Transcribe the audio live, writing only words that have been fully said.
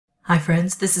Hi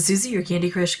friends, this is Suzy, your Candy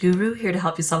Crush guru, here to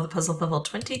help you solve the puzzle level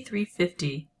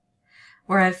 2350,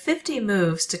 where I have 50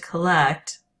 moves to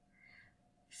collect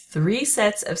 3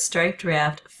 sets of striped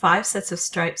raft, 5 sets of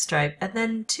striped stripe, and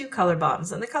then 2 color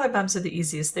bombs. And the color bombs are the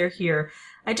easiest. They're here.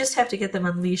 I just have to get them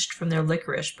unleashed from their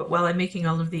licorice, but while I'm making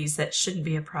all of these, that shouldn't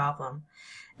be a problem.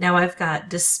 Now I've got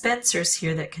dispensers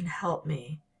here that can help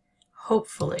me,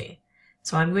 hopefully.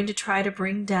 So I'm going to try to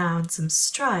bring down some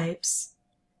stripes.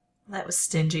 That was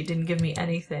stingy, didn't give me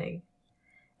anything.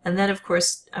 And then, of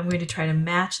course, I'm going to try to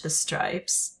match the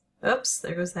stripes. Oops,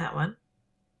 there goes that one.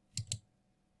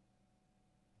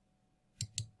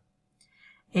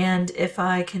 And if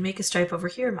I can make a stripe over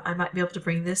here, I might be able to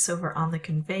bring this over on the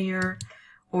conveyor,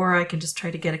 or I can just try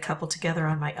to get a couple together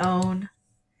on my own.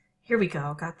 Here we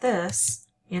go, got this.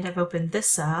 And I've opened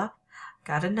this up.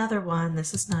 Got another one,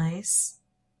 this is nice.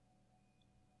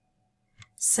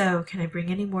 So, can I bring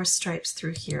any more stripes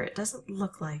through here? It doesn't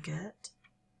look like it.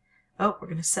 Oh, we're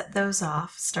going to set those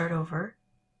off, start over.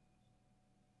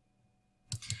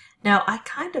 Now, I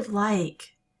kind of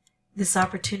like this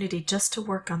opportunity just to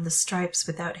work on the stripes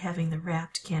without having the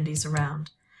wrapped candies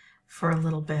around for a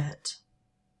little bit.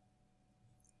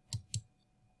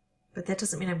 But that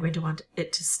doesn't mean I'm going to want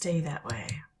it to stay that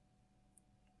way.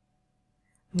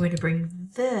 I'm going to bring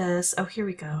this, oh, here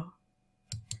we go.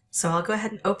 So I'll go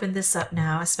ahead and open this up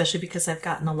now, especially because I've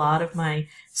gotten a lot of my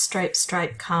stripe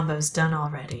combos done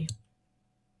already.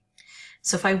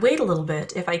 So if I wait a little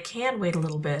bit, if I can wait a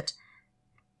little bit,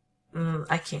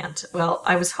 I can't. Well,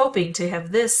 I was hoping to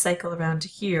have this cycle around to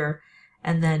here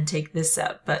and then take this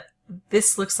out, but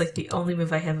this looks like the only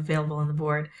move I have available on the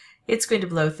board. It's going to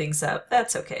blow things up.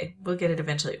 That's okay. We'll get it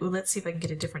eventually. Ooh, let's see if I can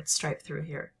get a different stripe through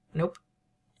here. Nope.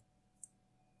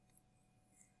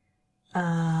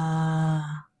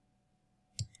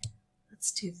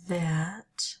 Let's do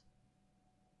that.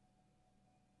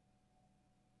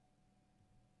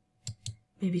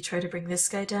 Maybe try to bring this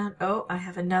guy down. Oh, I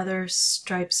have another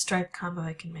stripe combo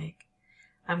I can make.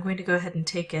 I'm going to go ahead and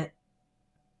take it.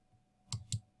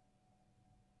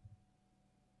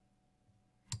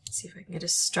 See if I can get a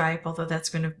stripe, although that's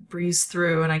going to breeze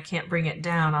through and I can't bring it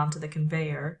down onto the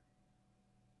conveyor.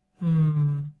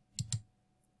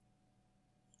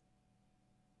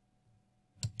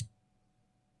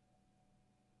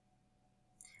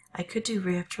 I could do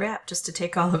wrap just to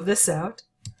take all of this out.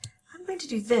 I'm going to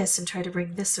do this and try to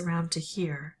bring this around to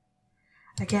here.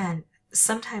 Again,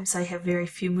 sometimes I have very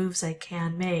few moves I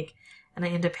can make, and I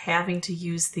end up having to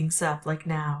use things up, like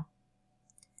now.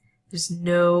 There's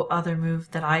no other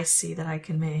move that I see that I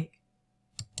can make.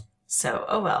 So,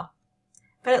 oh well.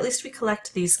 But at least we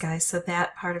collect these guys, so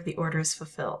that part of the order is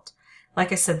fulfilled.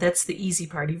 Like I said, that's the easy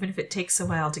part. Even if it takes a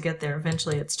while to get there,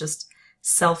 eventually it's just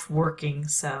self-working,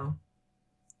 so...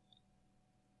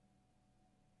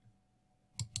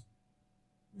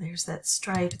 There's that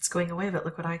stripe. It's going away, but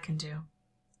look what I can do.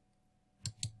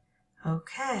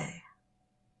 Okay.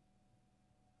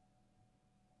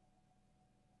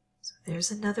 So there's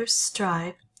another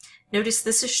stripe. Notice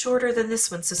this is shorter than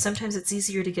this one, so sometimes it's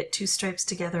easier to get 2 stripes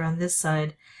together on this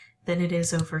side than it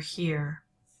is over here.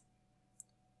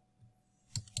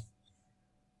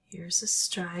 Here's a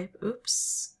stripe.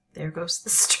 Oops. There goes the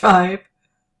stripe.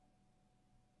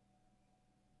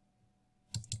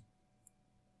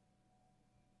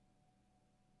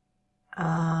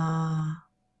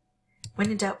 When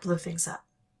in doubt, blow things up.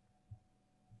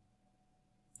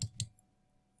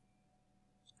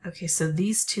 Okay, so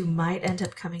these two might end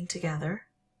up coming together.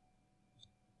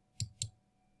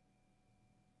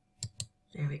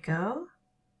 There we go.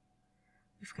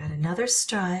 We've got another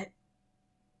stripe.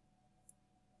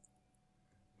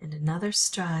 And another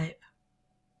stripe.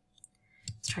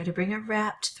 Let's try to bring a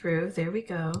wrapped through. There we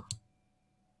go.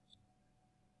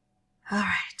 All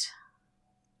right.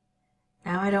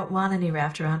 Now I don't want any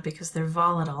wrapped around because they're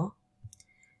volatile.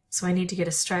 So I need to get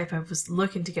a stripe. I was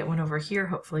looking to get one over here,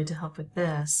 hopefully, to help with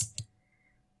this.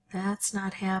 That's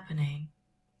not happening.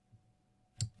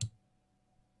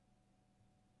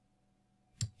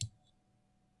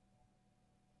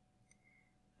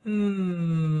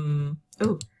 Ooh,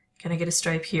 can I get a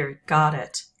stripe here? Got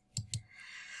it.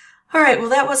 Alright, well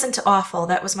that wasn't awful.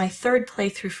 That was my 3rd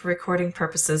playthrough for recording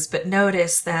purposes, but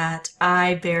notice that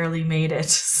I barely made it.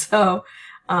 So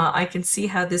I can see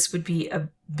how this would be a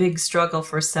big struggle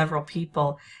for several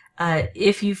people.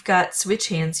 If you've got switch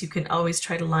hands, you can always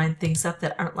try to line things up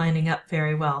that aren't lining up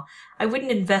very well. I wouldn't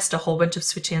invest a whole bunch of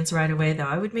switch hands right away, though.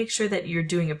 I would make sure that you're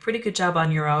doing a pretty good job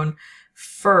on your own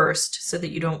first so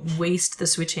that you don't waste the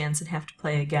switch hands and have to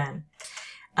play again.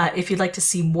 If you'd like to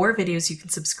see more videos, you can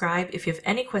subscribe. If you have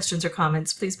any questions or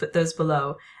comments, please put those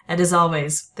below. And as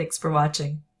always, thanks for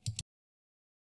watching.